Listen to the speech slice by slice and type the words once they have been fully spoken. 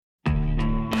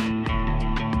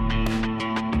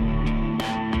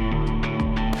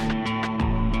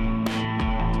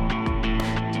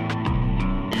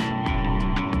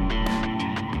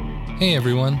Hey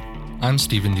everyone, I'm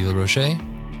Stephen De La Roche,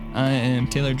 I am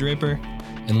Taylor Draper.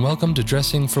 and welcome to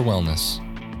Dressing for Wellness,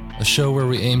 a show where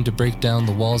we aim to break down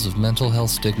the walls of mental health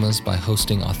stigmas by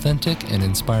hosting authentic and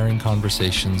inspiring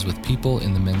conversations with people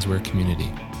in the menswear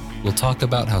community. We'll talk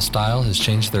about how style has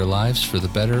changed their lives for the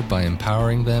better by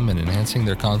empowering them and enhancing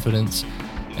their confidence,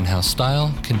 and how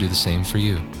style can do the same for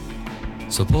you.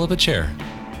 So pull up a chair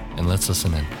and let's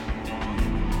listen in.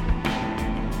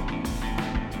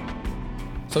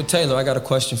 So Taylor, I got a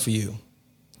question for you.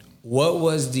 What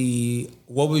was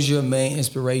your main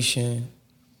inspiration,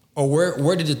 or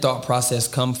where did the thought process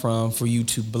come from for you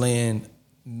to blend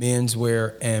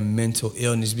menswear and mental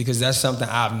illness? Because that's something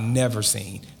I've never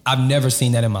seen. I've never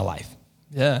seen that in my life.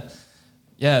 Yeah,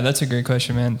 that's a great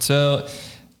question, man. So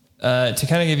to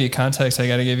kind of give you context, I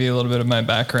got to give you a little bit of my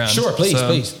background. Sure,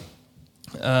 please.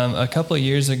 A couple of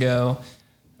years ago,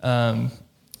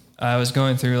 I was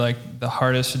going through like the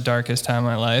hardest, darkest time of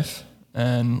my life.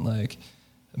 And like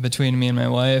between me and my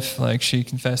wife, like she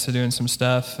confessed to doing some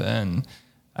stuff. And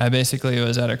I basically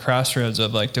was at a crossroads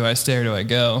of like, do I stay or do I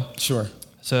go? Sure.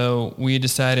 So we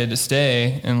decided to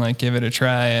stay and like give it a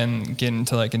try and get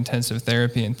into like intensive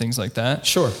therapy and things like that.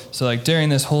 Sure. So like during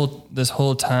this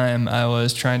whole time, I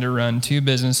was trying to run 2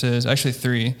 businesses, actually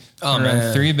 3.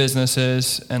 Run 3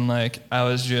 businesses, and like I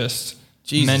was just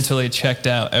mentally checked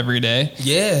out every day.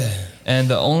 Yeah. And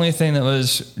the only thing that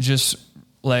was just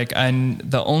like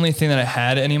the only thing that I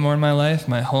had anymore in my life,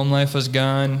 my home life was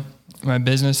gone. My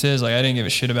businesses, like I didn't give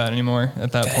a shit about anymore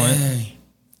at that point.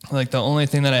 Like the only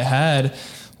thing that I had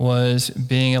was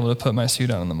being able to put my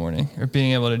suit on in the morning or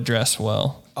being able to dress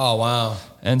well. Oh, wow.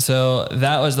 And so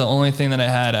that was the only thing that I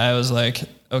had. I was like,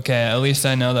 okay, at least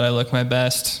I know that I look my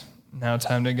best. Now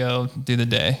time to go do the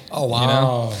day. Oh, wow. You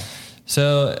know?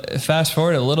 So fast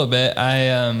forward a little bit,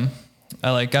 I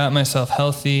like got myself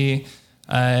healthy.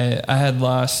 I had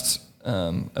lost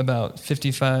about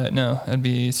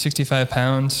 65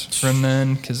 pounds from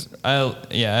then, because I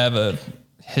have a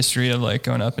history of like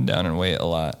going up and down in weight a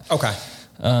lot. Okay.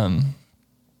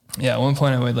 At one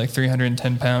point I weighed like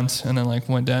 310 pounds and then like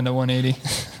went down to 180.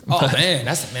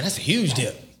 That's a huge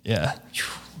dip. Yeah.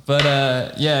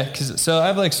 But so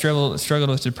I've like struggled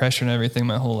with depression and everything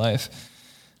my whole life.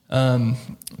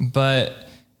 But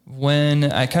when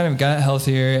I kind of got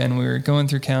healthier and we were going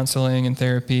through counseling and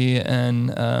therapy and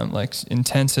like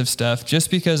intensive stuff, just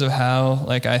because of how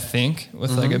like I think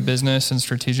with like a business and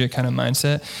strategic kind of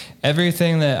mindset,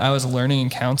 everything that I was learning in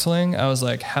counseling, I was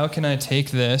like, how can I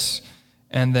take this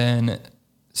and then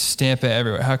stamp it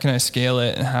everywhere? How can I scale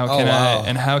it? And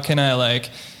how can I like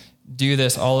do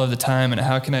this all of the time? And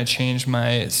how can I change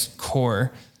my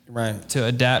core to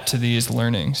adapt to these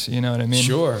learnings? You know what I mean?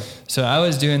 Sure. So I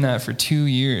was doing that for 2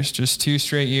 years, just 2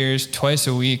 straight years, twice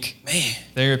a week,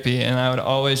 therapy. And I would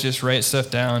always just write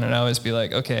stuff down and I always be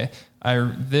like, okay,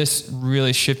 this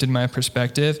really shifted my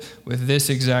perspective with this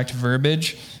exact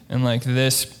verbiage. And like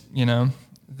this, you know,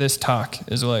 this talk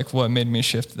is like what made me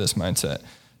shift this mindset.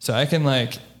 So I can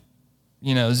like,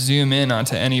 you know, zoom in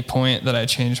onto any point that I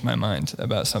changed my mind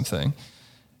about something.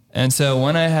 And so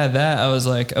when I had that, I was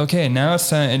like, okay, now it's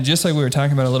time. And just like we were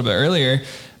talking about a little bit earlier,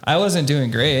 I wasn't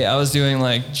doing great. I was doing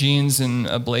like jeans and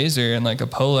a blazer and like a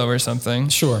polo or something.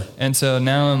 Sure. And so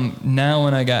now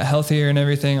when I got healthier and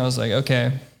everything, I was like,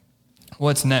 okay,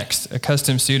 what's next? A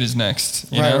custom suit is next.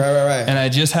 You know? Right. And I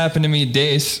just happened to meet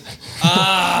Dace.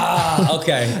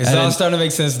 Okay. It's all starting to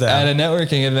make sense now. At a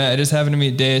networking event, I just happened to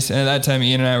meet Dace. And at that time,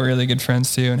 Ian and I were really good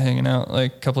friends too and hanging out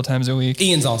like a couple times a week.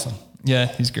 Ian's awesome. Yeah,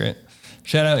 he's great.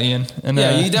 Shout out Ian. And,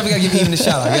 you definitely gotta give Ian a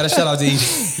shout out. You gotta shout out to Ian.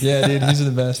 Yeah, dude, he's the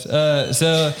best.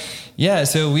 So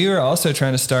we were also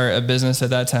trying to start a business at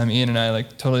that time. Ian and I,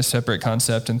 like totally separate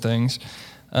concept and things.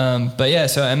 So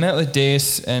I met with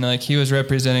Dace and like he was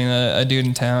representing a dude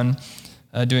in town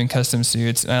doing custom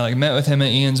suits. And I like met with him at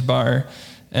Ian's bar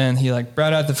and he like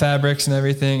brought out the fabrics and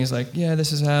everything. He's like, yeah,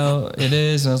 this is how it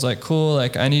is. And I was like, cool.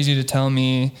 Like I need you to tell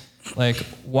me like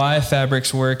why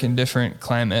fabrics work in different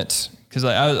climates. Cause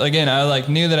like I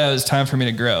knew that it was time for me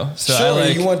to grow. So sure,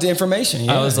 you want the information.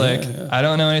 Yeah, I was like, I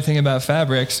don't know anything about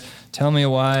fabrics. Tell me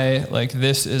why like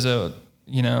this is tell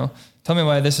me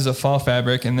why this is a fall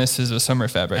fabric and this is a summer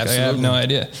fabric. Absolutely. I have no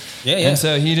idea. Yeah. And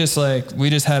so he just like, we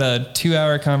just had a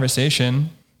 2-hour conversation.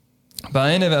 By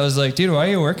the end of it, I was like, dude, why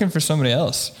are you working for somebody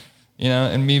else? You know,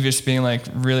 and me just being like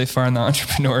really far in the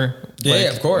entrepreneur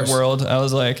of course. world. I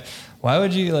was like, why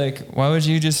would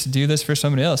you just do this for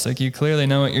somebody else? Like you clearly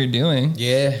know what you're doing.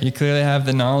 Yeah. You clearly have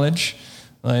the knowledge.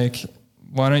 Like,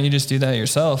 why don't you just do that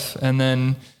yourself? And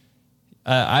then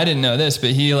I didn't know this, but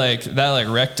he like, that like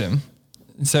wrecked him.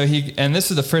 So and this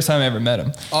is the first time I ever met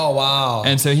him. Oh, wow.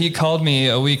 And so he called me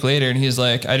a week later and he's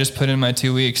like, I just put in my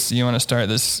 2 weeks. You want to start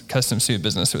this custom suit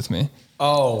business with me?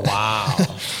 Oh, wow.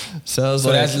 So I was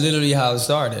that's literally how it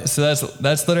started. So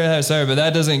that's literally how it started, but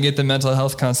that doesn't get the mental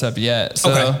health concept yet.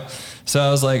 So, So I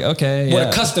was like, okay, yeah. Well,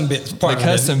 the custom bit part. The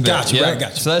custom bit. Gotcha, yeah. right,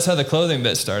 gotcha. So that's how the clothing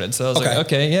bit started. So I was like,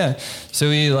 okay, yeah. So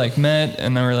we like met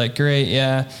and then we're like, great,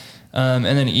 yeah. And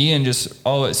then Ian just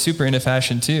always super into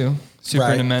fashion too.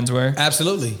 Super into menswear.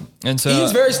 Absolutely. And so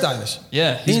Ian's very stylish.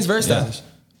 Yeah. Ian's very stylish.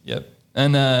 Yeah. Yep.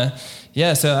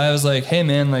 And so I was like, hey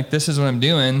man, like this is what I'm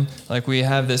doing. Like we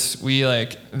like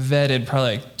vetted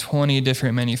probably like 20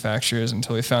 different manufacturers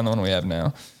until we found the one we have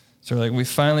now. So we're like, we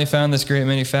finally found this great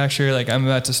manufacturer. Like I'm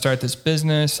about to start this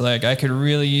business. Like I could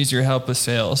really use your help with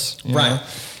sales. You know?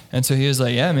 And so he was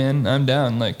like, yeah, man, I'm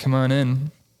down. Like, come on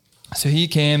in. So he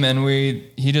came and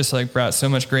he just like brought so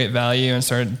much great value and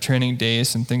started training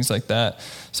Dace and things like that.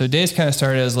 So Dace kind of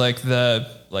started as like the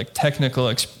like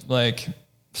technical like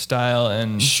style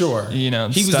and you know,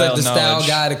 he was like the style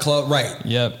guy to club, right?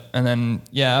 Yep. And then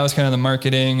I was kind of the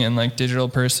marketing and like digital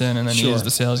person, and then he was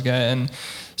the sales guy. And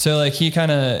so like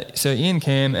Ian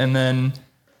came, and then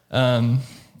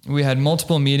we had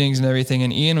multiple meetings and everything,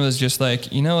 and Ian was just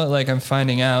like, you know what, like I'm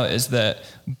finding out is that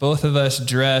both of us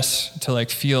dress to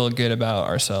like feel good about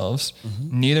ourselves.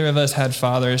 Neither of us had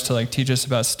fathers to like teach us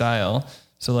about style.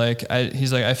 So like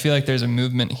he's like, I feel like there's a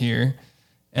movement here.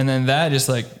 And then that just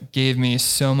like gave me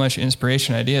so much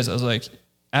inspiration, ideas. I was like,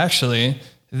 actually,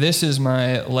 this is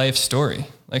my life story.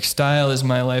 Like style is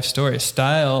my life story.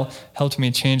 Style helped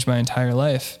me change my entire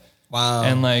life. Wow.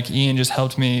 And like Ian just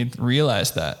helped me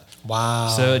realize that. Wow.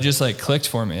 So it just like clicked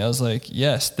for me. I was like,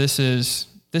 yes, this is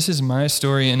my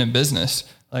story in a business.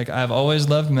 Like I've always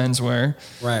loved menswear.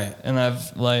 Right.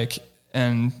 And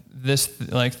and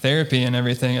this like therapy and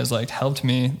everything has like helped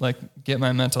me like get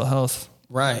my mental health.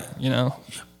 Right. You know,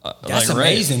 that's like,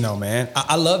 amazing though, man.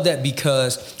 I love that,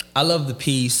 because I love the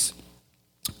piece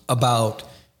about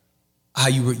how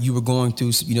you were going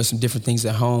through, you know, some different things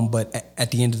at home, but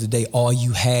at the end of the day, all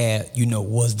you had, you know,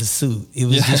 was the suit. It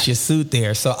was just your suit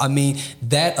there. So, I mean,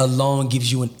 that alone gives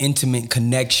you an intimate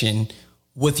connection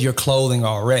with your clothing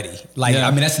already. Like, I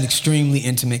mean, that's an extremely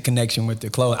intimate connection with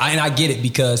your clothing. And I get it,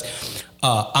 because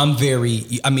I'm very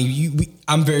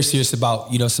serious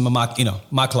about, you know, some of my, you know,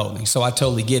 my clothing. So I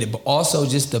totally get it. But also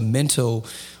just the mental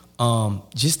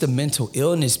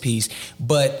illness piece.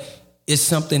 But it's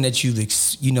something that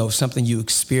something you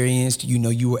experienced, you know,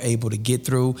 you were able to get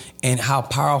through, and how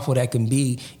powerful that can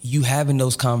be, you having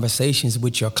those conversations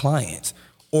with your clients,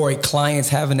 or clients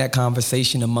having that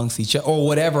conversation amongst each other, or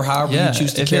whatever, however you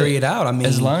choose to carry it out. I mean,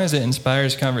 as long as it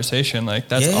inspires conversation, like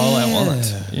that's all I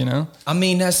want, you know?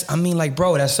 Like,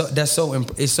 bro, it's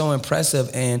so impressive,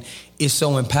 and it's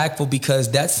so impactful,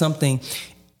 because that's something,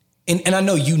 and I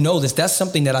know you know this, that's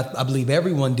something that I believe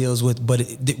everyone deals with, but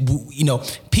you know,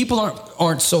 people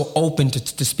aren't so open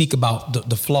to speak about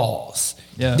the flaws.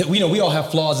 Yeah. You know, we all have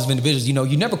flaws as individuals. You know,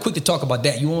 you're never quick to talk about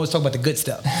that. You always talk about the good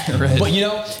stuff. Right. But, you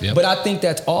know, but I think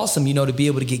that's awesome, you know, to be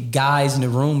able to get guys in the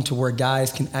room to where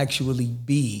guys can actually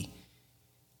be,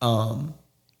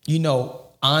 you know,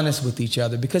 honest with each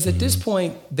other. Because at this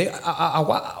point,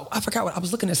 I forgot what I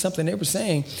was looking at something they were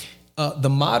saying. The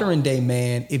modern day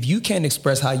man, if you can't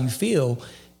express how you feel,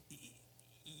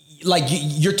 like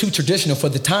you're too traditional for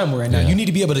the time we're in now. You need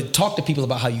to be able to talk to people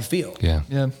about how you feel. Yeah.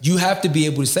 You have to be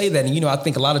able to say that. And, you know, I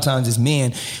think a lot of times as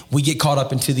men, we get caught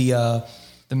up into the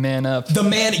man up. The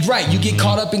man, right. You get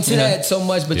caught up into that so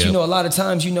much. But, you know, a lot of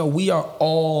times, you know, we are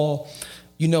all,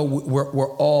 you know,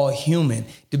 we're all human.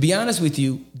 To be honest with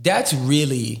you, that's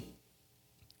really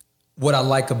what I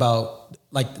like about,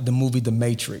 like, the movie The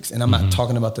Matrix. And I'm not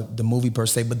talking about the movie per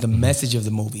se, but the message of the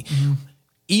movie.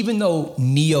 Even though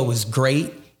Neo is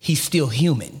great, he's still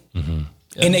human.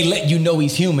 And they let you know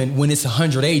he's human when it's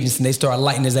 100 agents and they start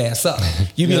lighting his ass up.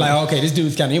 You be like, okay, this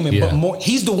dude's kind of human. But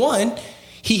he's the one.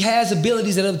 He has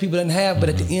abilities that other people don't have, but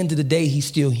at the end of the day, he's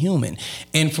still human.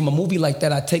 And from a movie like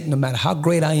that, I take, no matter how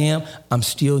great I am, I'm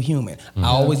still human. I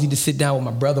always need to sit down with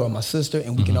my brother or my sister,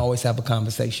 and we can always have a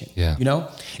conversation. You know?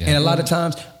 And a lot of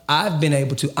times, I've been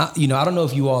able to, you know, I don't know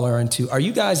if you all are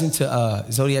you guys into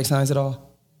zodiac signs at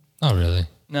all? Not really.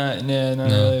 Not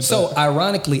really. So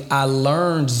ironically, I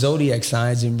learned zodiac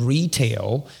signs in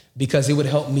retail because it would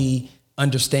help me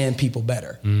understand people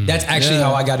better. That's actually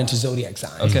how I got into zodiac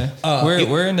signs. Okay.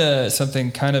 We're into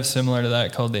something kind of similar to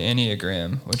that called the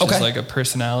Enneagram, which is like a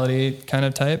personality kind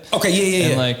of type. Okay.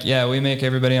 And like, we make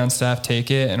everybody on staff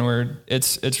take it, and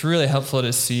it's really helpful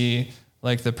to see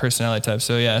like the personality type.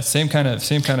 So same kind of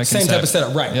concept. Same type of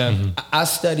setup, right? Yeah. I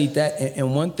studied that,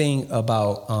 and one thing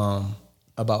about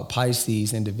about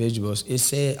Pisces individuals. It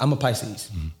said, I'm a Pisces.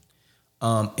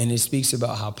 And it speaks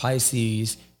about how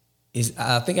Pisces is,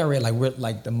 I think I read, like, we're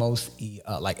like the most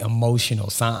like emotional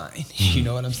sign. You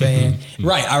know what I'm saying?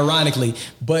 Right, ironically.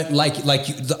 But like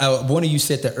one of you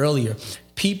said that earlier,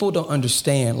 people don't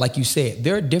understand, like you said,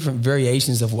 there are different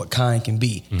variations of what kind can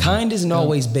be. Kind isn't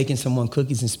always baking someone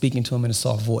cookies and speaking to them in a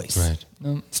soft voice. Right.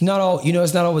 It's not all,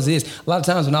 it's not always is. A lot of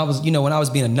times when I was being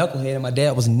a knucklehead and my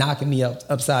dad was knocking me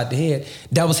upside the head,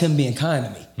 that was him being kind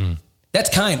to me. That's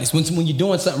kindness. When you're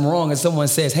doing something wrong and someone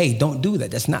says, hey, don't do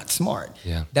that, that's not smart.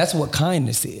 Yeah. That's what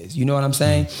kindness is. You know what I'm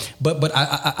saying? But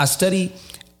I study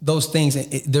those things.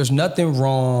 And there's nothing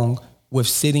wrong with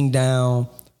sitting down,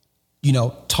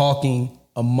 talking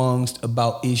amongst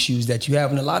about issues that you have.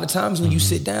 And a lot of times when you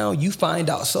sit down, you find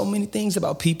out so many things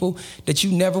about people that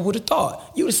you never would have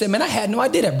thought. You would have said, man, I had no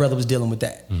idea that brother was dealing with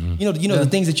that. The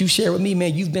things that you share with me,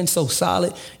 man, you've been so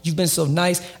solid. You've been so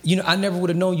nice. I never would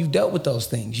have known you dealt with those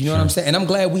things. You know what I'm saying? And I'm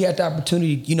glad we had the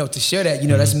opportunity, to share that.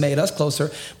 That's made us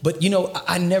closer. But,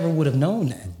 I never would have known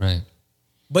that. Right.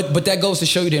 But that goes to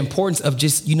show you the importance of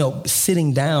just,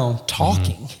 sitting down,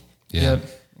 talking. Yeah. Yep.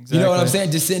 Exactly. You know what I'm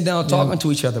saying? Just sitting down, talking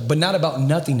to each other, but not about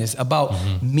nothingness, about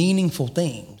meaningful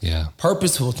things,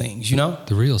 purposeful things, The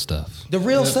real stuff. The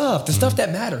real stuff, the stuff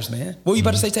that matters, man. What were you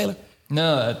about to say, Taylor?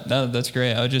 No, that's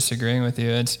great. I was just agreeing with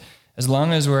you. It's as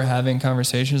long as we're having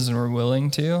conversations and we're willing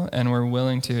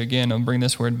to, again, I'll bring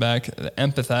this word back,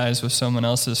 empathize with someone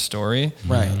else's story.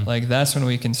 Right. Like that's when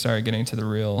we can start getting to the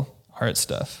real heart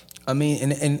stuff. I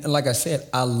mean, and like I said,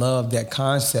 I love that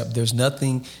concept. There's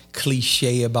nothing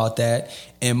cliche about that.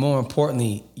 And more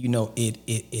importantly,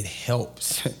 it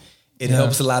helps. It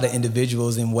helps a lot of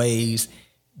individuals in ways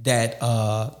that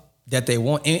they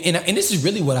want. And this is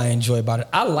really what I enjoy about it.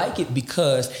 I like it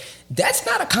because that's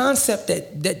not a concept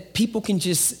that people can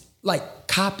just like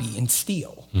copy and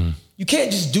steal. You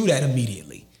can't just do that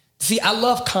immediately. See, I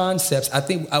love concepts. I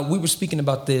think we were speaking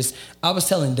about this. I was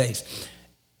telling Dave,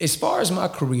 as far as my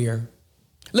career,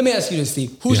 let me ask you this,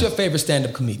 Steve. Who's your favorite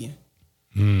stand-up comedian?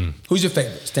 Who's your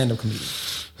favorite stand-up comedian?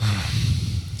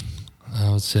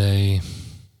 I would say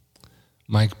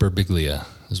Mike Birbiglia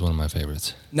is one of my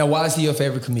favorites. Now, why is he your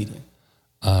favorite comedian?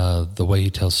 The way he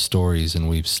tells stories and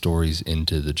weaves stories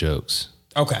into the jokes.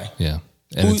 Okay. Yeah.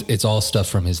 And it's all stuff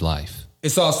from his life.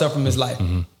 It's all stuff from his life.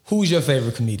 Who's your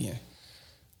favorite comedian?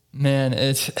 Man,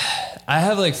 I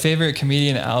have like favorite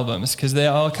comedian albums because they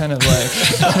all kind of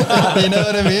like, you know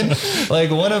what I mean? Like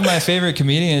one of my favorite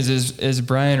comedians is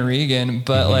Brian Regan,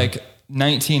 but like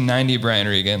 1990 Brian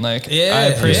Regan. Like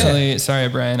I personally, sorry,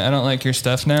 Brian, I don't like your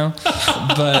stuff now,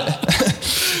 but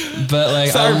like,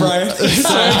 sorry, Brian.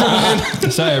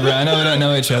 Sorry, Brian. I know we don't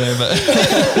know each other, but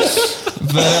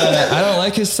I don't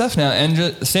like his stuff now.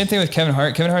 And same thing with Kevin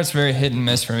Hart. Kevin Hart's very hit and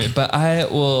miss for me, but I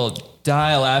will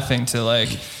die laughing to like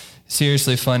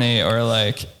Seriously Funny or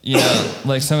like,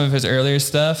 like some of his earlier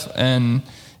stuff. And,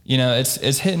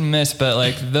 it's hit and miss, but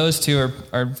like those two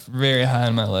are very high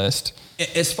on my list.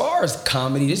 As far as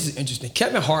comedy, this is interesting.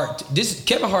 Kevin Hart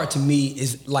to me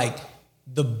is like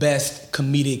the best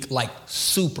comedic like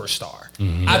superstar.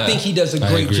 I think he does a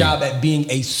great job at being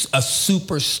a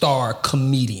superstar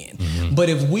comedian. But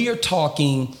if we are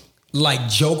talking like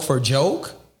joke for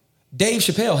joke, Dave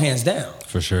Chappelle, hands down.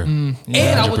 For sure. And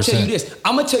I will tell you this.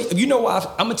 I'm going to tell you, why?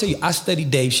 I'm going to tell you, I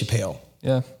studied Dave Chappelle.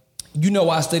 Yeah. You know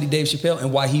why I studied Dave Chappelle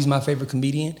and why he's my favorite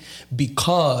comedian?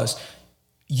 Because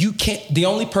the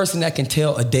only person that can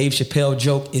tell a Dave Chappelle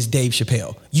joke is Dave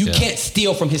Chappelle. You can't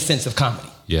steal from his sense of comedy.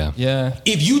 Yeah. Yeah.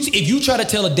 If you try to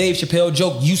tell a Dave Chappelle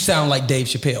joke, you sound like Dave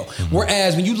Chappelle.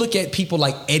 Whereas when you look at people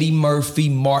like Eddie Murphy,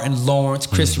 Martin Lawrence,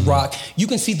 Chris Rock, you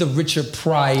can see the Richard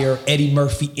Pryor, Eddie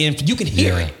Murphy influence. You can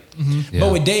hear it.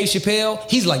 But with Dave Chappelle,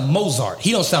 he's like Mozart.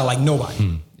 He don't sound like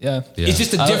nobody. Yeah. It's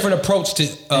just a different approach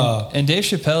to... and Dave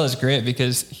Chappelle is great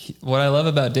because what I love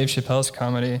about Dave Chappelle's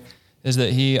comedy is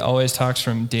that he always talks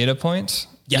from data points.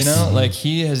 Yes. Like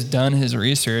he has done his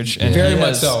research and very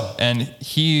much so. And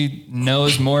he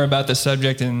knows more about the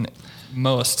subject than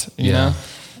most, you know?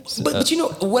 But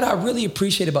what I really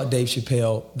appreciate about Dave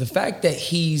Chappelle, the fact that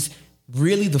he's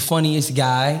really the funniest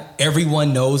guy,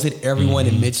 everyone knows it, everyone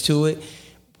admits to it.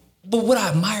 But what I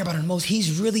admire about him the most,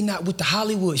 he's really not with the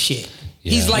Hollywood shit.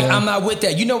 Yeah. He's like, I'm not with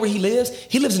that. You know where he lives?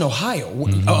 He lives in Ohio,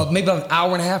 maybe about an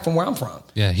hour and a half from where I'm from.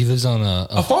 Yeah, he lives on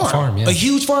a farm. A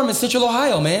huge farm in Central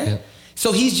Ohio, man. Yeah.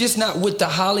 So he's just not with the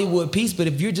Hollywood piece. But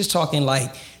if you're just talking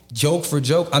like joke for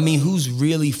joke, I mean, who's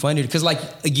really funny? Because like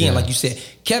you said,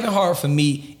 Kevin Hart for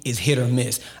me is hit or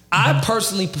miss. I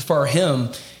personally prefer him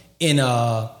in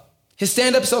his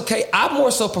stand-up's okay. I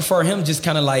more so prefer him just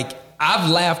kind of like, I've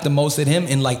laughed the most at him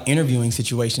in like interviewing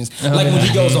situations. Like when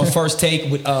he goes on First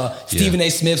Take with Stephen A.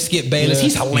 Smith, Skip Bayless.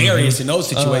 He's hilarious in those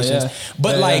situations.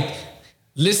 But like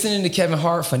listening to Kevin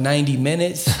Hart for 90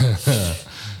 minutes,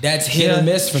 that's hit or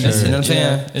miss for me. You know what I'm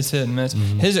saying? It's hit and miss.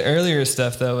 His earlier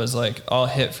stuff though was like all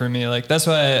hit for me. Like that's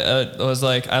why I was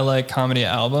like, I like comedy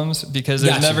albums because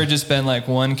there's never just been like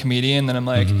one comedian that I'm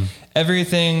like,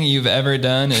 everything you've ever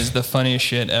done is the funniest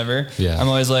shit ever. Yeah. I'm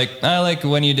always like, I like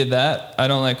when you did that. I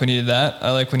don't like when you did that.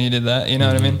 I like when you did that. You know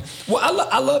what I mean? Well,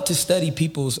 I love to study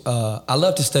people's,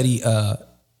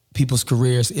 people's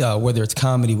careers, whether it's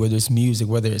comedy, whether it's music,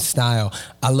 whether it's style.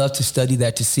 I love to study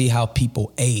that to see how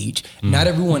people age. Not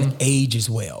everyone ages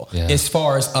well as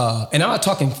far as, and I'm not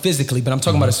talking physically, but I'm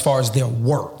talking about as far as their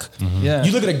work.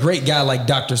 You look at a great guy like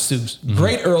Dr. Seuss,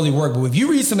 great early work, but if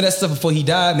you read some of that stuff before he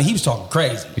died, man, he was talking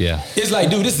crazy. It's like,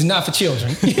 dude, this is not for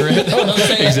children. You know what I'm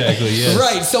saying? Exactly, yes.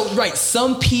 Right, so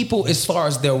some people, as far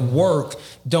as their work,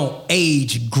 don't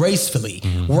age gracefully.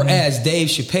 Whereas Dave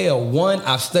Chappelle, one,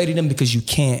 I've studied him because you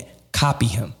can't copy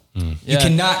him. You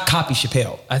cannot copy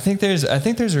Chappelle. I think there's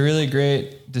a really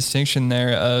great distinction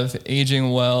there of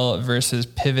aging well versus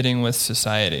pivoting with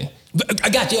society. I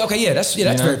got you. Okay, yeah, that's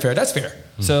very fair. That's fair.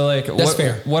 So like that's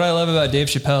fair. What I love about Dave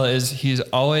Chappelle is he's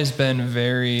always been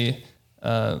very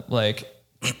like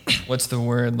what's the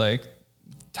word, like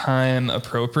time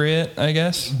appropriate, I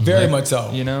guess. Very much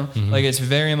so. You know? Like it's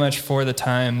very much for the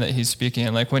time that he's speaking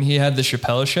in. Like when he had the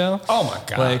Chappelle show. Oh my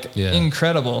God. Like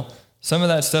incredible. Some of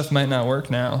that stuff might not work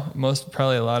now.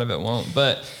 Probably a lot of it won't.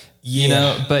 But you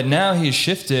know, but now he's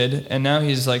shifted and now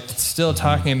he's like still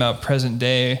talking about present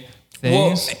day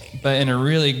things, but in a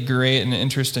really great and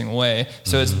interesting way.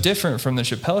 So it's different from the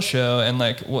Chappelle show and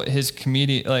like what his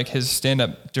comedy, like his stand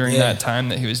up during that time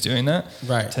that he was doing that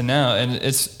to now. And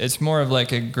it's more of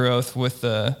like a growth with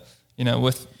the, you know,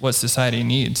 with what society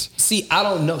needs. See, I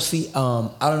don't know.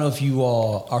 I don't know if you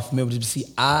all are familiar with this,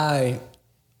 but I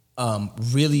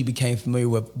really became familiar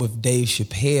with Dave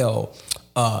Chappelle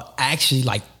actually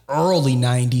like early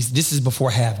 90s. This is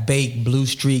before Half Baked, Blue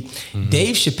Streak.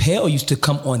 Dave Chappelle used to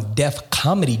come on Def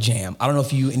Comedy Jam. I don't know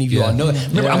if any of you all know that.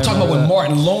 Remember, I'm talking about when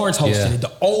Martin Lawrence hosted it,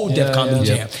 the old Def Comedy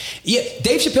Jam. Yeah,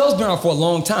 Dave Chappelle's been on for a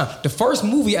long time. The first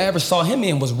movie I ever saw him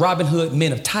in was Robin Hood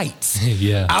Men of Tights.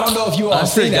 I don't know if you all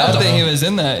seen that. I think he was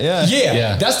in that,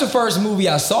 Yeah, that's the first movie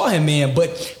I saw him in,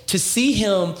 but to see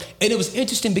him, and it was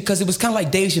interesting because it was kind of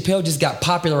like Dave Chappelle just got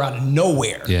popular out of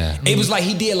nowhere. It was like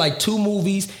he did like 2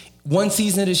 movies, 1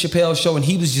 season of the Chappelle show, and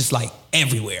he was just like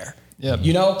everywhere.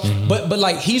 You know? But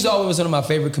like he's always one of my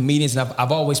favorite comedians, and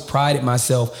I've always prided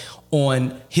myself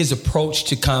on his approach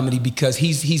to comedy because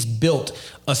he's built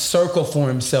a circle for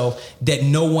himself that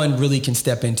no one really can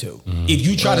step into. If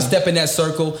you try to step in that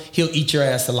circle, he'll eat your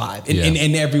ass alive,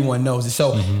 and everyone knows it.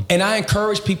 So, and I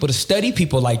encourage people to study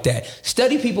people like that.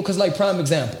 Study people because, like, prime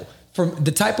example, from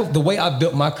the way I've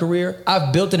built my career,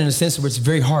 I've built it in a sense where it's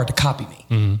very hard to copy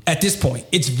me. At this point,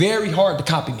 it's very hard to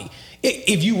copy me.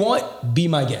 If you want, be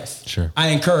my guest. Sure. I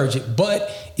encourage it,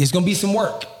 but it's gonna be some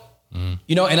work.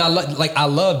 You know, and I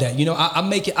love that. You know, I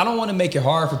don't want to make it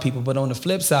hard for people, but on the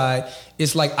flip side,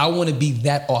 it's like I want to be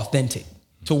that authentic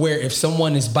to where if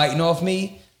someone is biting off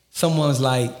me, someone's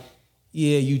like,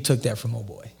 yeah, you took that from old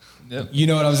boy. You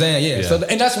know what I'm saying? Yeah. So,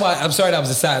 and that's why I'm sorry that was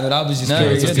a side note. I was just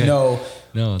curious to know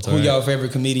who your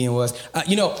favorite comedian was.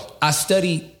 You know, I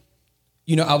studied.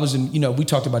 You know, I was, we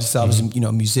talked about this. I was,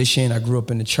 a musician. I grew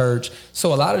up in the church.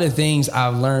 So a lot of the things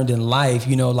I've learned in life,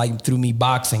 like through me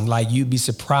boxing, like you'd be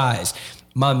surprised.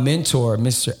 My mentor,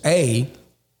 Mr. A,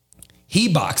 he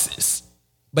boxes,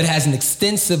 but has an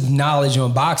extensive knowledge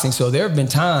on boxing. So there have been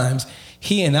times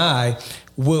he and I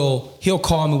he'll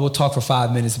call me, we'll talk for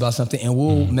 5 minutes about something, and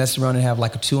we'll mess around and have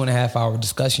like a 2.5 hour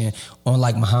discussion on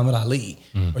like Muhammad Ali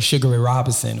or Sugar Ray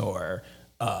Robinson or,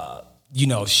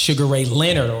 Sugar Ray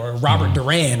Leonard or Robert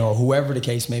Duran or whoever the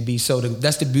case may be. So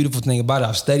that's the beautiful thing about it.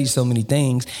 I've studied so many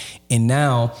things. And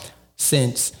now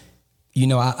since,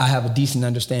 I have a decent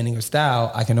understanding of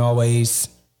style, I can always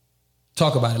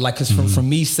talk about it. Like, cause from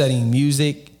me studying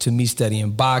music to me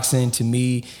studying boxing to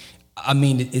me, I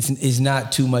mean, it's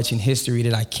not too much in history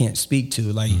that I can't speak to.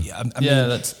 Like,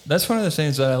 that's one of the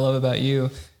things that I love about you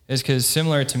is cause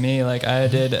similar to me, like I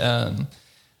did,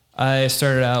 I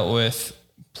started out with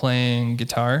playing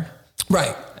guitar.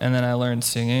 Right. And then I learned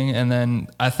singing, and then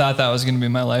I thought that was going to be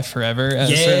my life forever at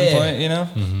a certain point,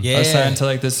 I was signed to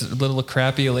like this little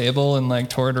crappy label and like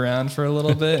toured around for a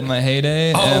little bit in my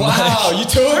heyday. Oh, and wow. You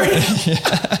toured?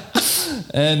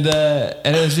 And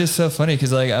it was just so funny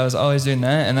because like I was always doing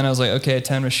that, and then I was like, okay,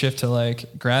 time to shift to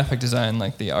like graphic design,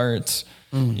 like the arts.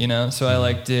 you know? So I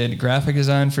like did graphic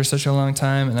design for such a long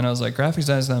time. And then I was like, graphic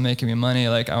design is not making me money.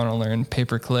 Like I want to learn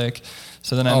pay-per-click.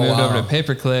 So then I moved over to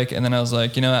pay-per-click, and then I was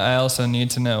like, you know, I also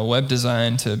need to know web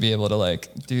design to be able to like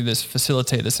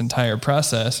facilitate this entire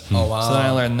process. So then I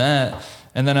learned that.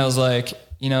 And then I was like,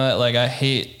 you know what, like I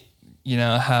hate, you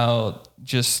know, how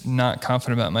just not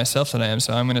confident about myself that I am.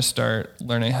 So I'm going to start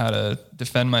learning how to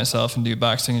defend myself and do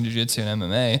boxing and jiu-jitsu and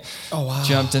MMA.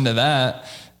 Jumped into that.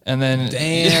 And then,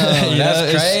 damn,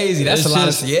 that's crazy. That's a lot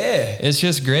of, It's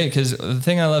just great because the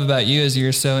thing I love about you is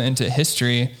you're so into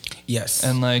history. Yes.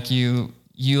 And like you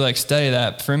like study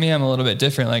that. For me, I'm a little bit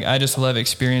different. Like I just love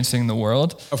experiencing the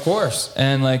world. Of course.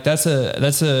 And like that's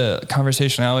a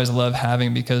conversation I always love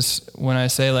having, because when I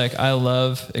say like I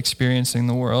love experiencing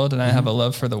the world and I have a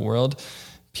love for the world,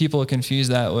 people confuse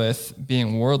that with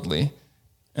being worldly.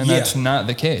 And that's not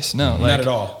the case. No, like, not at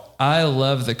all. I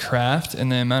love the craft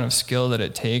and the amount of skill that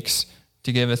it takes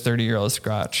to give a 30-year-old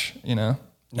scratch, you know,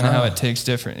 and how it takes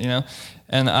different, you know,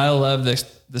 and I love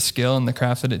the skill and the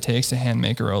craft that it takes to hand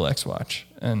make a Rolex watch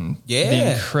and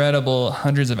the incredible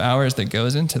hundreds of hours that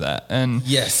goes into that. And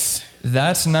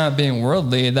that's not being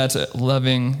worldly. That's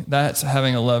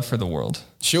having a love for the world.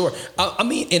 Sure. I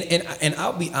mean, and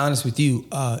I'll be honest with you.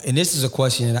 And this is a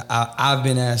question that I've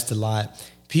been asked a lot.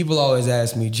 People always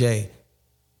ask me, Jay,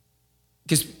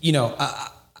 because, you know,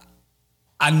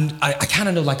 I kind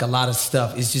of know like a lot of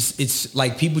stuff. It's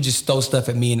like people just throw stuff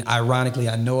at me, and ironically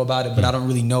I know about it, but I don't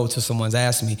really know until someone's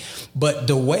asked me. But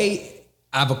the way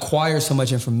I've acquired so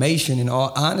much information, in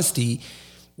all honesty,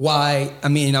 why, I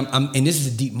mean, and this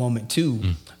is a deep moment too,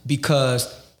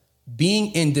 because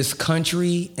being in this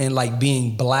country and like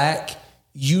being black,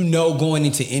 you know, going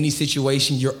into any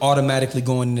situation, you're automatically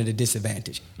going into the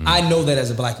disadvantage. I know that as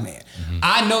a black man.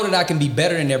 I know that I can be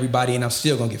better than everybody and I'm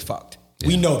still gonna get fucked.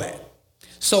 We know that.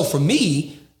 So for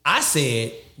me, I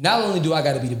said, not only do I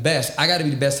gotta be the best, I gotta be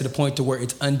the best to the point to where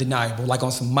it's undeniable, like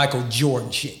on some Michael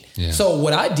Jordan shit. So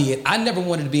what I did, I never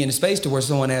wanted to be in a space to where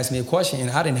someone asked me a question and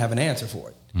I didn't have an answer for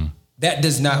it. That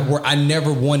does not work. I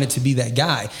never wanted to be that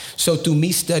guy. So through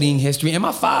me studying history, and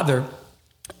my father,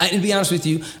 and to be honest with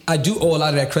you, I do owe a lot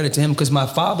of that credit to him, because my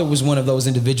father was one of those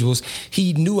individuals.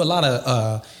 He knew a lot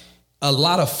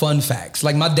of fun facts.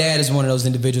 Like my dad is one of those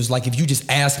individuals, like if you just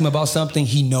ask him about something,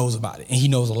 he knows about it, and he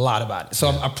knows a lot about it. So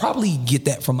I probably get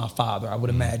that from my father, I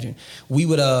would imagine. We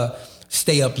would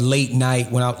stay up late nights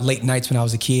when I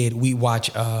was a kid. We watch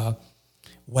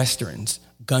Westerns,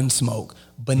 Gunsmoke,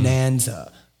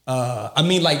 Bonanza. I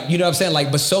mean, like, you know what I'm saying?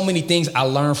 Like, but so many things I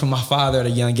learned from my father at a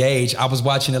young age. I was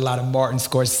watching a lot of Martin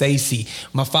Scorsese.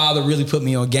 My father really put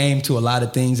me on game to a lot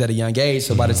of things at a young age.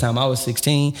 So by the time I was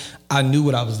 16, I knew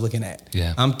what I was looking at.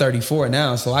 I'm 34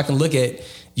 now, so I can look at,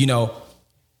 you know,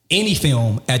 any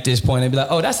film at this point and be like,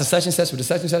 oh, that's a such and such with a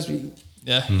such and such.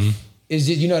 It's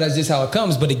just, you know, that's just how it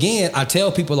comes. But again, I tell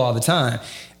people all the time,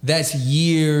 that's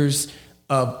years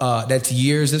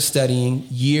of studying,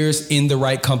 years in the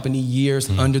right company, years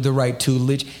under the right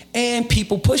tutelage, and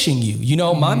people pushing you. You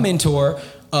know, my mentor,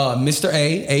 Mr.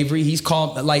 Avery, he's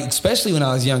called, like, especially when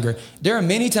I was younger, there are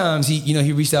many times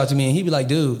he reached out to me and he'd be like,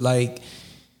 dude, like,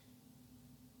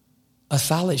 a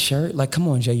solid shirt? Like, come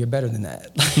on, Jay, you're better than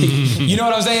that. Like, you know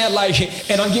what I'm saying? Like,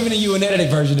 and I'm giving you an edited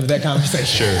version of that conversation.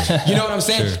 Sure. You know what I'm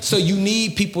saying? So you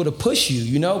need people to push you,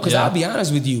 you know? Because I'll be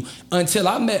honest with you, until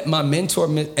I met my mentor,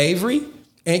 Avery,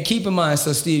 and keep in mind,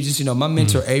 so Steve, just, you know, my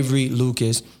mentor, Avery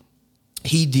Lucas,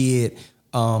 he did,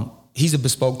 he's a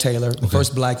bespoke tailor, the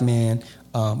first black man,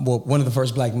 one of the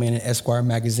first black men in Esquire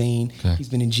magazine. He's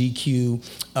been in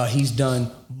GQ. He's done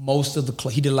most of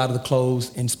he did a lot of the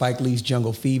clothes in Spike Lee's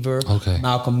Jungle Fever,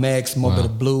 Malcolm X,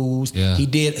 Morbid Blues.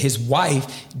 His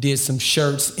wife did some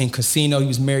shirts in Casino. He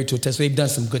was married to a tailor, so they've done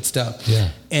some good stuff.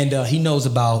 And he knows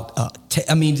about,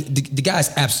 the guy's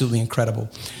absolutely incredible.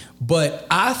 But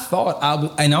I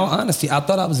thought, in all honesty, I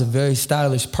thought I was a very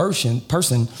stylish person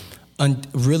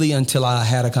really until I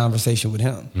had a conversation with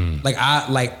him. I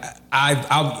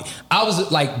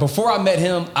was like, before I met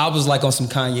him, I was like on some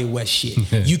Kanye West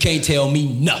shit. You can't tell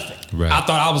me nothing. I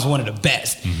thought I was one of the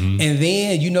best. And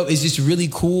then, you know, it's just really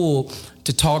cool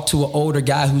to talk to an older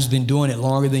guy who's been doing it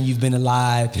longer than you've been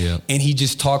alive. And he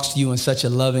just talks to you in such a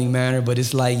loving manner, but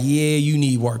it's like, yeah, you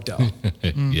need work though.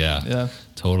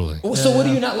 Totally. So what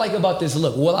do you not like about this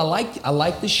look? Well, I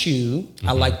like the shoe.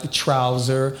 I like the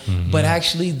trouser, but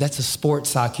actually that's a sports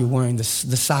sock you're wearing. The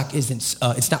sock isn't,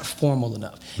 it's not formal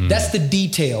enough. That's the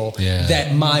detail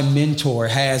that my mentor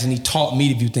has, and he taught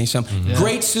me to view things. So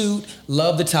great suit,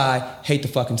 love the tie, hate the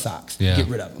fucking socks. Yeah. Get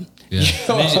rid of them. Yeah.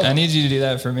 I need you to do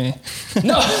that for me.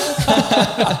 No.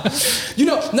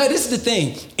 No, this is the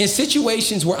thing. In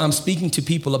situations where I'm speaking to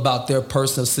people about their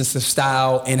personal sense of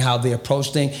style and how they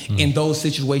approach things, in those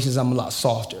situations, I'm a lot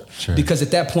softer. Sure. Because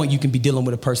at that point, you can be dealing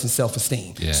with a person's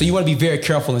self-esteem. Yeah. So you want to be very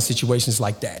careful in situations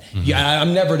like that. Yeah,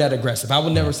 I'm never that aggressive. I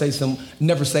would never say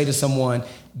to someone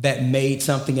that made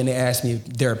something and they asked me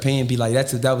their opinion, be like,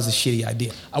 that was a shitty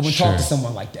idea. I wouldn't talk to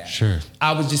someone like that. Sure.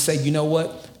 I would just say, you know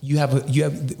what?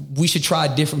 We should try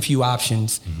a different few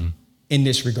options in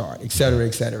this regard, et cetera,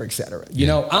 et cetera, et cetera. You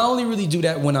know, I only really do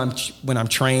that when I'm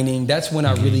training. That's when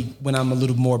when I'm a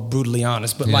little more brutally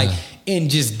honest. But like in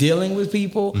just dealing with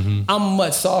people, I'm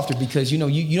much softer because you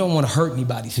don't want to hurt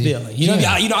anybody's feelings.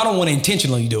 I don't want to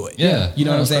intentionally do it. Yeah. You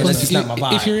know what I'm saying? That's just not my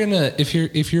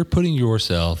vibe. If you're putting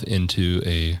yourself into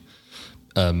a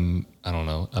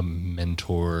a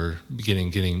mentor,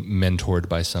 getting mentored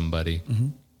by somebody,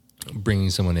 bringing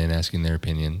someone in, asking their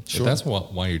opinion. Sure. If that's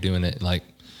why you're doing it, like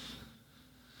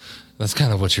that's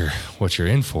kind of what you're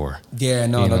in for. Yeah,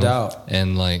 no doubt.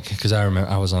 And like, because I remember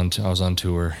I was on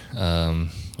tour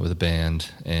with a band,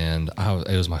 and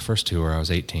it was my first tour. I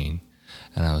was 18.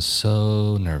 And I was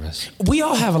so nervous. We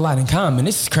all have a lot in common.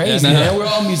 This is crazy, man. We're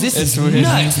all musicians. It's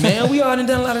nuts, man. We all done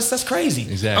a lot of stuff. That's crazy.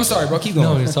 Exactly. I'm sorry, bro. Keep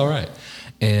going. No, it's all right.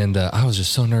 And I was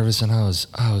just so nervous, and I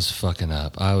was fucking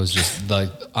up. I was just like,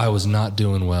 I was not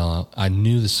doing well. I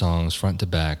knew the songs front to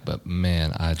back, but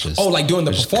man, I just like doing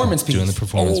the performance piece. Doing the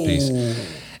performance piece.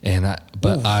 And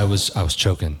I was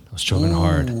choking. I was choking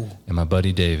hard. And my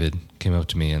buddy David came up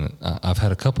to me, and I've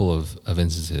had a couple of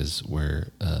instances where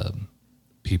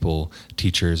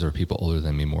teachers or people older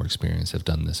than me, more experienced, have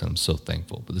done this, and I'm so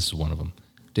thankful. But this is one of them.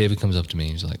 David comes up to me,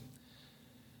 and he's like,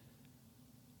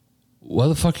 "What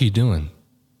the fuck are you doing?"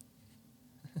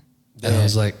 And I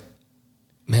was like,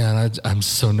 "Man, I'm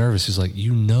so nervous." He's like,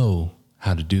 "You know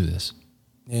how to do this.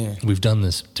 Yeah, we've done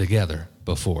this together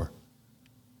before.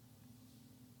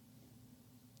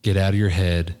 Get out of your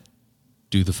head,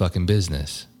 do the fucking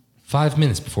business." 5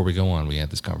 minutes before we go on, we had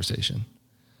this conversation.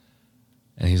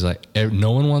 And he's like,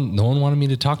 no one wanted me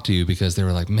to talk to you because they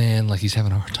were like, man, like he's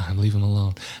having a hard time, leave him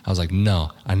alone. I was like,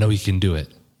 no, I know he can do it.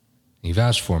 And he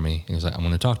vouched for me. And he was like, I'm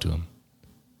going to talk to him.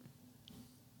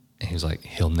 And he was like,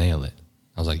 he'll nail it.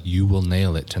 I was like, you will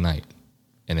nail it tonight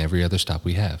and every other stop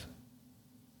we have.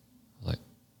 I was like,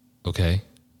 okay.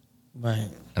 Right.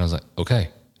 And I was like, okay.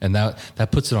 And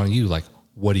that puts it on you. Like,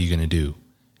 what are you going to do?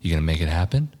 You going to make it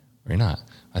happen or you're not?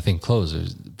 I think clothes are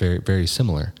very, very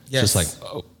similar. Yes. It's just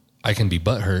like, I can be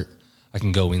butthurt. I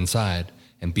can go inside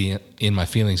and be in my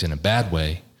feelings in a bad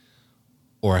way,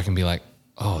 or I can be like,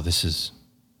 oh, this is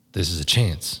a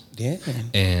chance. Yeah.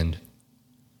 And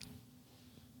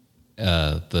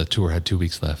the tour had 2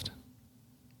 weeks left.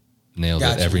 Nailed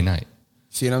it every night.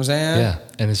 See what I'm saying? Yeah.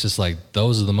 And it's just like,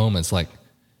 those are the moments. Like,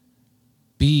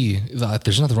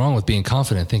 there's nothing wrong with being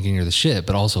confident, thinking you're the shit,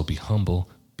 but also be humble,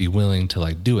 be willing to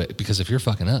like do it. Because if you're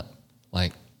fucking up,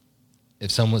 like, if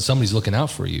somebody's looking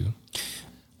out for you,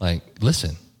 like,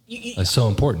 listen, it's so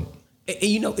important.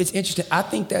 It's interesting. I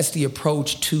think that's the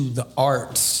approach to the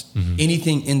arts,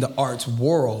 anything in the arts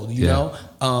world, you know?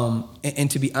 And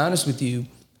to be honest with you,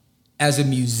 as a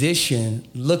musician,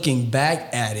 looking back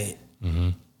at it,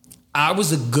 I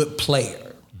was a good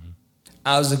player.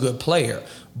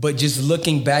 But just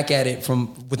looking back at it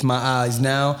with my eyes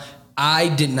now, I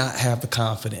did not have the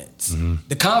confidence.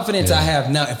 The confidence I have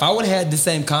now, if I would have had the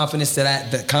same confidence I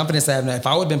have now, if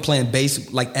I would have been playing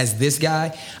bass like as this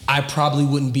guy, I probably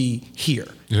wouldn't be here.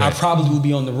 Right. I probably would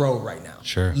be on the road right now.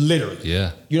 Sure. Literally.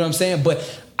 Yeah. You know what I'm saying?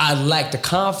 But I lacked the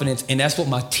confidence, and that's what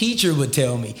my teacher would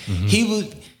tell me.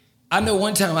 I know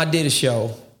one time I did a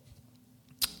show,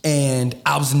 and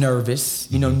I was nervous.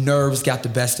 Nerves got the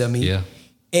best of me. Yeah.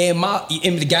 And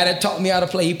the guy that taught me how to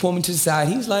play, he pulled me to the side.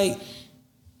 He was like,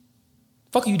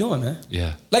 fuck are you doing, man?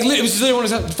 Yeah. Like, it was just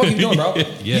literally, what the fuck are you doing, bro?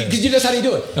 Yeah. Because that's how they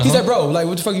do it. He's like, bro, like,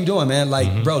 what the fuck are you doing, man?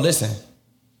 Like, bro, listen.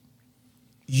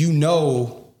 You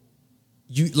know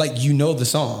the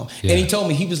song. Yeah. And he told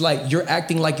me, he was like, you're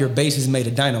acting like your bass is made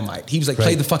of dynamite. He was like,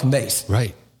 play the fucking bass.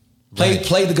 Right.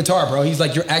 Play the guitar, bro. He's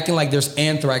like, you're acting like there's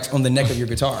anthrax on the neck of your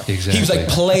guitar. Exactly. He was like,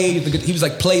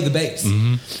 play the bass.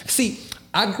 See,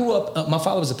 I grew up, my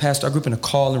father was a pastor. I grew up in a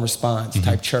call and response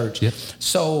type church. Yep.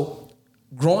 So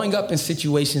growing up in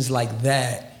situations like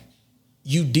that,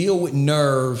 you deal with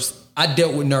nerves. I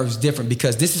dealt with nerves different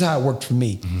because this is how it worked for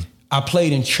me. I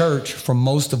played in church for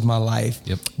most of my life.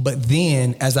 Yep. But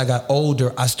then as I got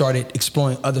older, I started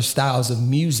exploring other styles of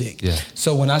music. Yeah.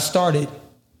 So when I started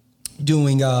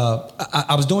doing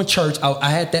I was doing church. I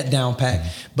had that down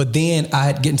pat, but then I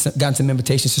had gotten some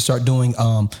invitations to start doing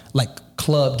like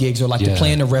club gigs or like to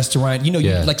play in a restaurant, you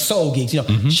like soul gigs,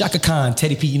 Shaka Khan,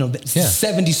 Teddy P,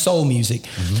 70s soul music.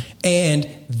 And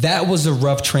that was a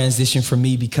rough transition for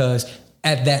me because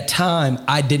at that time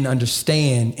I didn't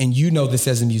understand, and this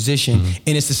as a musician,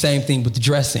 and it's the same thing with the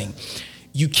dressing.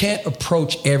 You can't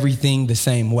approach everything the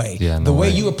same way. The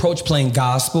way you approach playing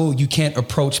gospel, you can't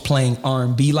approach playing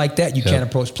R&B like that. You can't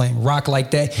approach playing rock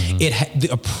like that. The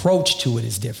approach to it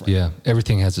is different. Yeah,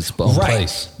 everything has its own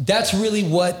place. That's really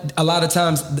what a lot of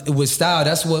times with style,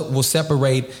 that's what will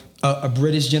separate a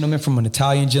British gentleman from an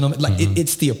Italian gentleman. Like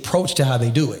it's the approach to how they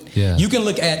do it. Yeah. You can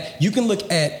look at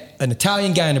an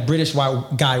Italian guy and a British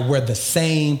guy wear the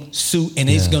same suit, and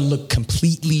it's going to look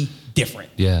completely different.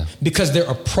 Yeah. Because their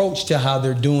approach to how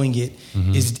they're doing it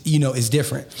is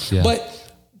different. Yeah.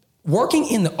 But working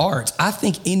in the arts, I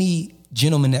think any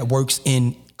gentleman that works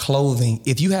in clothing,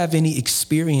 if you have any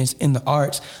experience in the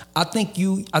arts, I think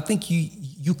you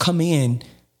come in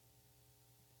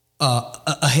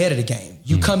ahead of the game.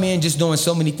 You come in just doing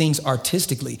so many things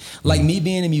artistically. Like me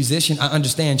being a musician, I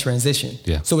understand transition.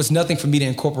 Yeah. So it's nothing for me to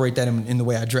incorporate that in the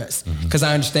way I dress, because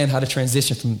I understand how to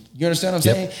transition from. You understand what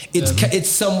I'm saying? It's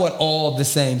somewhat all the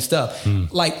same stuff.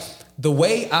 Like the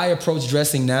way I approach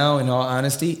dressing now, in all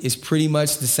honesty, is pretty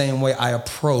much the same way I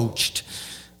approached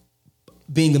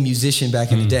being a musician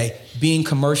back in the day, being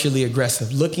commercially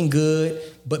aggressive, looking good,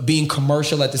 but being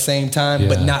commercial at the same time,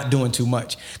 but not doing too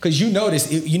much. Because you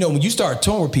notice, when you start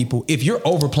touring with people, if you're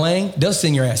overplaying, they'll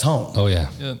sing your ass home. Oh, yeah.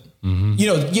 Yep.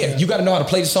 You got to know how to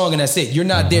play the song, and that's it. You're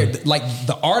not there. Like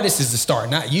the artist is the star,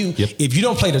 not you. Yep. If you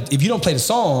don't play the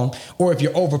song, or if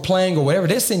you're overplaying or whatever,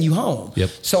 they'll send you home. Yep.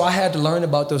 So I had to learn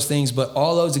about those things, but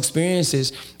all those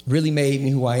experiences really made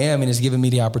me who I am, and it's given me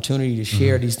the opportunity to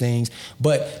share these things.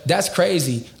 But that's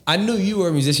crazy. I knew you were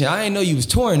a musician. I didn't know you was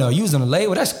touring though. You was on a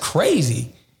label. That's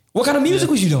crazy. What kind of music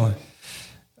was you doing?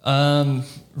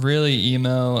 Really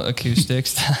emo acoustic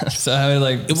stuff. So I would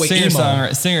like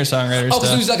singer-songwriter stuff. Oh, stuff.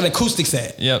 so it was like an acoustic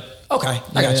set. Yep. Okay,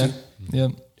 I got you.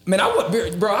 Yep. Man, I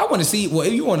want to see. Well,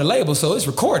 you want a label, so it's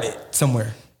recorded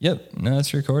somewhere. Yep. No,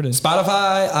 it's recorded.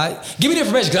 Spotify. Give me the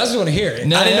information because I just want to hear it.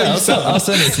 No, I didn't know you I'll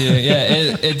send it to you.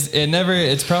 Yeah,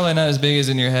 it's probably not as big as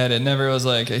in your head. It never was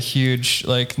like a huge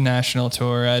like national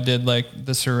tour. I did like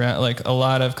a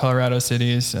lot of Colorado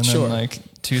cities and then like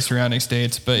 2 surrounding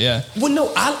states. But yeah. Well,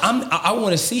 no, I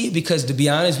want to see it because, to be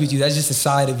honest with you, that's just a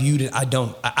side of you that I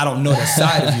don't know that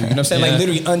side of you. You know what I'm saying? Like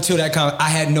literally until that comment, I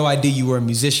had no idea you were a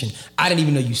musician. I didn't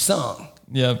even know you sung.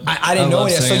 Yeah, I didn't know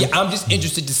that. Singing. So I'm just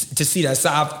interested to see that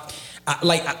side.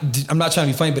 I'm not trying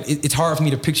to be funny, but it's hard for me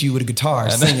to picture you with a guitar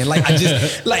singing. Like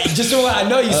just so I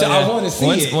know you, so I want to see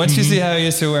it. Once you see how I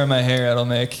used to wear my hair,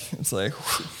 it's like,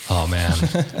 oh man,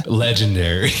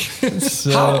 legendary.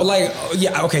 So, I'll wait.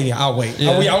 Yeah.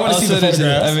 I want to see the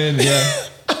photographs. I mean, yeah.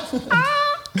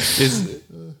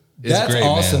 That's great,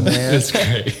 awesome, man. It's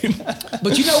great.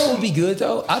 But you know what would be good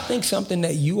though? I think something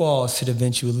that you all should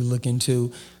eventually look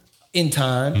into in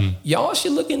time, y'all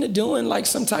should look into doing like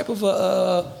some type of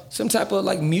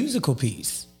like musical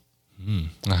piece.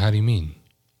 How do you mean?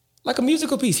 Like a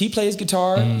musical piece. He plays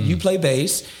guitar, you play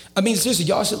bass. I mean, seriously,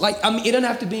 y'all should it doesn't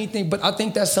have to be anything, but I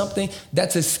think that's something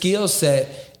that's a skill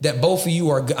set that both of you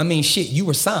are. I mean, you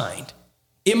were signed.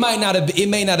 It may not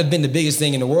have been the biggest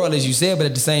thing in the world, as you said, but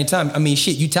at the same time, I mean,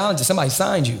 you talented. Somebody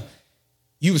signed you.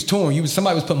 You was touring.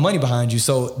 Somebody was putting money behind you.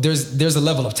 So there's a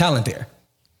level of talent there.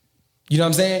 You know what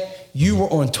I'm saying? You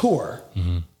were on tour.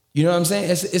 You know what I'm saying?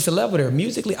 It's a level there.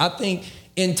 Musically, I think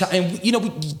in time, and we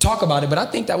talk about it, but I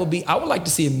think I would like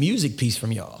to see a music piece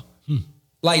from y'all.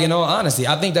 Like, in all honesty,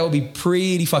 I think that would be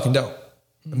pretty fucking dope.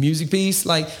 A music piece.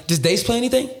 Like, does Dace play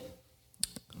anything?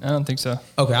 I don't think so.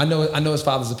 Okay, I know his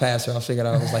father's a pastor. I figured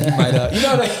I was like, he might you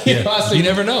know what I mean? You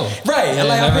never know. Right.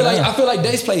 Yeah, I feel like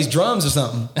Dace plays drums or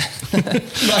something.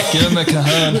 Give him a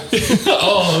cajon.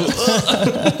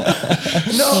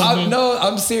 No,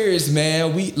 I'm serious,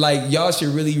 man. Y'all should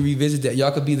really revisit that.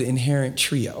 Y'all could be the Inherent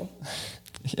Trio.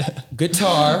 Yeah.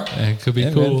 Guitar. It could be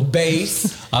cool. Man.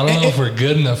 Bass. I don't know if we're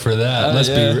good enough for that.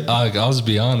 I'll just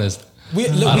be honest. I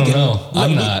don't know.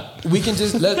 I'm not. We can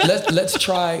just let's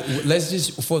try. Let's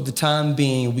just, for the time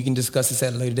being, we can discuss this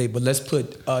at a later date. But let's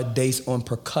put Dace on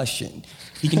percussion.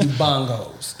 He can do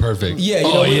bongos. Perfect. Yeah.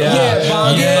 Bongos. Yeah,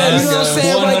 you know what I'm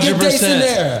saying? Like, get Dace in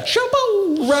there.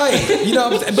 Right. You know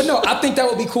what I'm saying? But no, I think that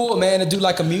would be cool, man, to do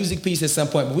like a music piece at some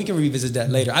point. But we can revisit that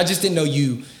later. I just didn't know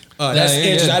you. That's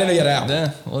interesting. I didn't know you had an album.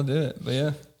 Yeah, we'll do it. But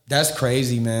yeah, that's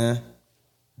crazy, man.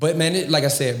 But man, like I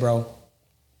said, bro,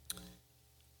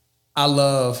 I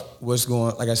love what's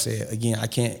going. Like I said, again, I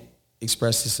can't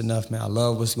express this enough, man. I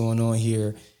love what's going on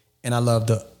here, and I love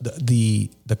the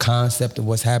concept of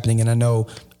what's happening. And I know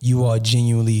you all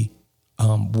genuinely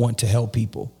want to help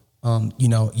people. You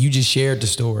know, you just shared the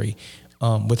story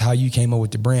with how you came up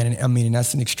with the brand, and I mean, and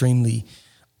that's an extremely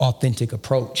authentic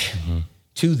approach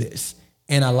to this.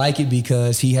 And I like it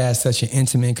because he has such an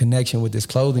intimate connection with this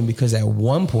clothing, because at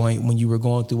one point when you were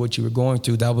going through what you were going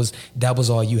through, that was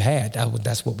all you had.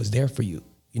 That's what was there for you.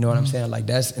 You know what I'm saying? Like,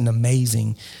 that's an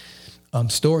amazing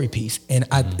story piece. And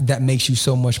that makes you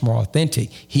so much more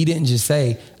authentic. He didn't just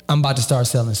say, I'm about to start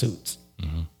selling suits.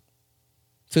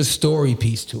 It's a story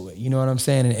piece to it. You know what I'm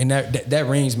saying? And that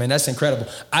rings, man. That's incredible.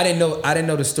 I didn't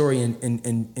know the story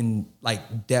in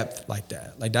like depth like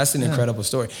that. Like, that's an incredible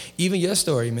story. Even your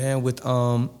story, man, with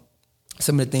some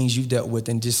of the things you've dealt with,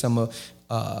 and just some of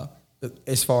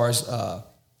as far as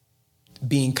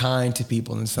being kind to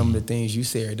people and some of the things you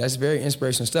shared. That's very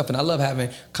inspirational stuff. And I love having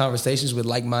conversations with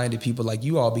like-minded people like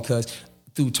you all, because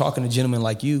through talking to gentlemen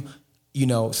like you, you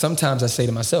know, sometimes I say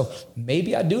to myself,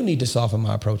 maybe I do need to soften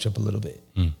my approach up a little bit.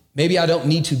 Maybe I don't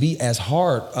need to be as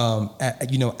hard,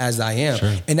 as I am.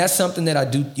 Sure. And that's something that I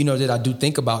do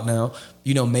think about now.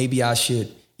 You know, maybe I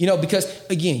should, because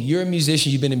again, you're a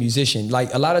musician, you've been a musician.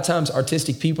 Like, a lot of times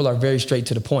artistic people are very straight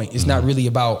to the point. It's not really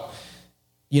about,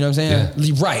 you know what I'm saying?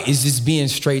 Yeah. Right. It's just being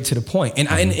straight to the point. And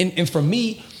and for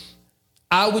me,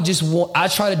 I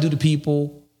try to do to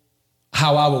people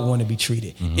how I would want to be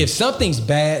treated. If something's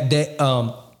bad, that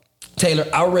Taylor,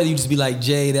 I would rather you just be like,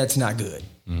 Jay, that's not good.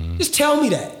 Just tell me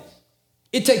that.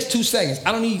 It takes 2 seconds.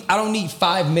 I don't need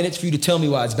 5 minutes for you to tell me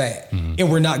why it's bad, and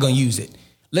we're not going to use it.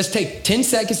 Let's take 10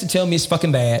 seconds to tell me it's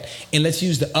fucking bad, and let's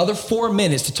use the other 4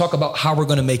 minutes to talk about how we're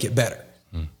going to make it better.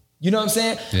 You know what I'm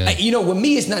saying? Yeah. With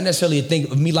me, it's not necessarily a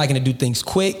thing of me liking to do things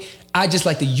quick. I just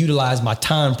like to utilize my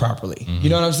time properly. You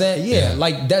know what I'm saying? Yeah,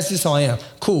 like, that's just how I am.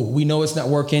 Cool. We know it's not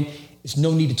working. There's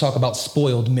no need to talk about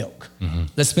spoiled milk.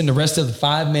 Let's spend the rest of the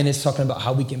 5 minutes talking about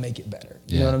how we can make it better.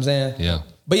 You know what I'm saying? Yeah.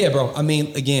 But yeah, bro, I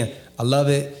mean, again, I love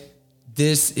it.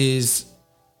 This is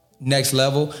next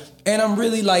level. And I'm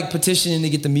really like petitioning to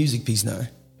get the music piece now.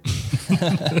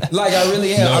 Like, I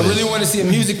really am. I really want to see a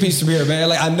music piece from here, man.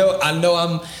 Like, I know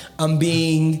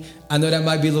that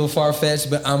might be a little far-fetched,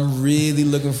 but I'm really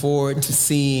looking forward to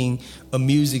seeing a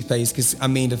music piece. Because, I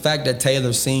mean, the fact that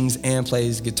Taylor sings and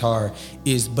plays guitar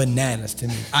is bananas to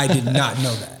me. I did not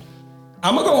know that.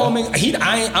 I'm gonna go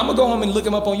home and look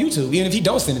him up on YouTube, even if he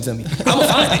don't send it to me. I'm gonna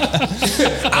find it.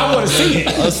 I want to see it.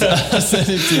 I'll send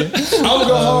it to you. I'm gonna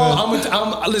go home.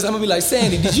 I'm gonna be like,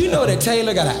 Sandy, did you know that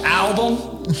Taylor got an album?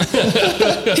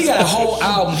 He got a whole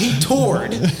album. He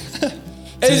toured.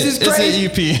 It's just crazy.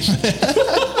 It's an EP.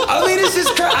 I mean, it's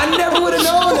just crazy. I never would have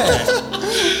known that.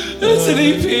 It's an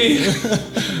EP.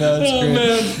 That's great.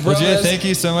 Man, bro, Jay, thank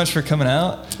you so much for coming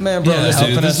out. Man, bro,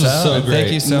 helping us out. So great.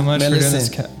 Thank you so much for doing this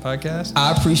podcast.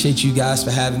 I appreciate you guys for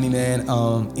having me, man.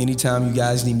 Anytime you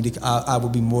guys need me to, I will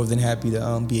be more than happy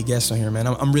to be a guest on here, man.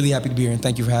 I'm really happy to be here, and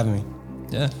thank you for having me.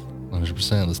 Yeah.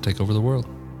 100%. Let's take over the world.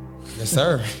 Yes,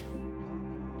 sir.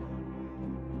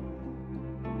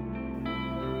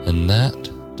 And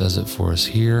that does it for us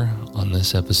here on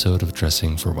this episode of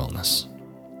Dressing for Wellness.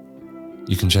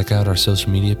 You can check out our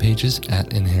social media pages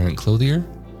at Inherent Clothier,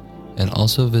 and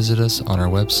also visit us on our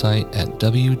website at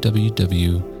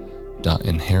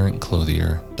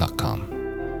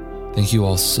www.inherentclothier.com. Thank you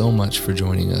all so much for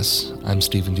joining us. I'm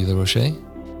Stephen De La Roche.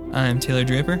 I'm Taylor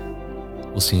Draper.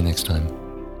 We'll see you next time.